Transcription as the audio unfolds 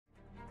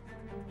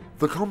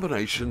The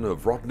combination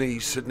of Rodney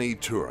Sidney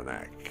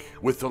Tauranac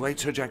with the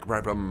late Sir Jack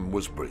Brabham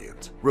was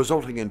brilliant,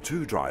 resulting in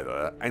 2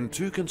 driver and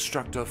 2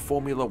 constructor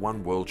Formula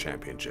One World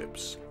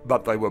Championships.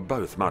 But they were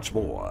both much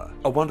more.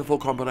 A wonderful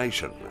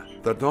combination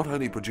that not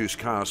only produced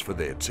cars for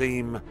their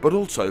team, but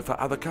also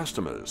for other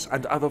customers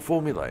and other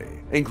formulae,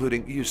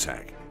 including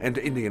USAC and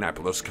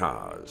Indianapolis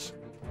cars.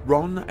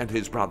 Ron and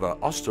his brother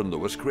Austin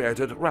Lewis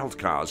created Ralt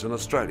cars in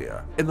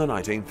Australia in the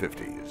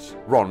 1950s.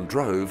 Ron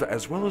drove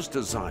as well as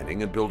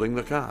designing and building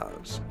the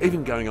cars,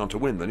 even going on to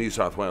win the New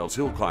South Wales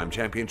Hill Climb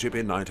Championship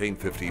in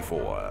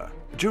 1954.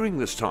 During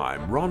this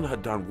time, Ron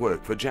had done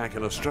work for Jack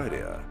in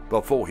Australia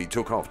before he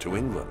took off to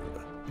England.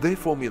 Their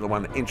Formula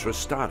One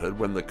interest started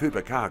when the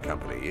Cooper Car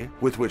Company,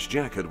 with which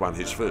Jack had won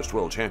his first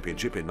World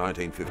Championship in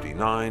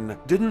 1959,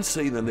 didn't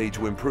see the need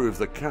to improve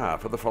the car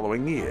for the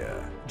following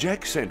year.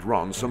 Jack sent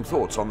Ron some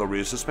thoughts on the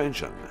rear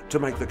suspension to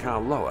make the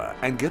car lower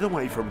and get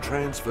away from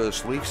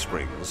transverse leaf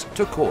springs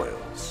to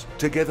coils.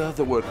 Together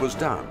the work was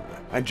done,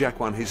 and Jack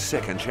won his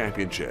second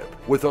championship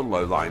with a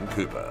low-line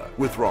Cooper,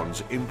 with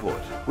Ron's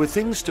input. With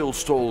things still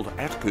stalled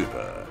at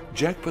Cooper,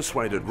 Jack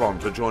persuaded Ron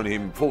to join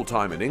him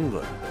full-time in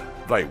England.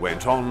 They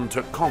went on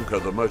to conquer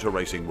the motor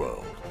racing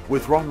world,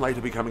 with Ron later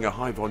becoming a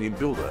high-volume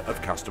builder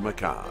of customer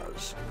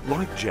cars.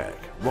 Like Jack,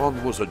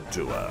 Ron was a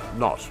doer,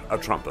 not a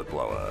trumpet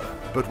blower.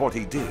 But what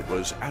he did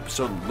was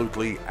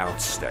absolutely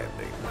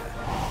outstanding.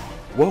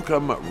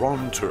 Welcome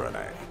Ron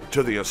Tauranac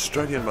to the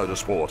Australian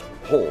Motorsport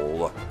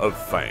Hall of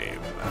Fame.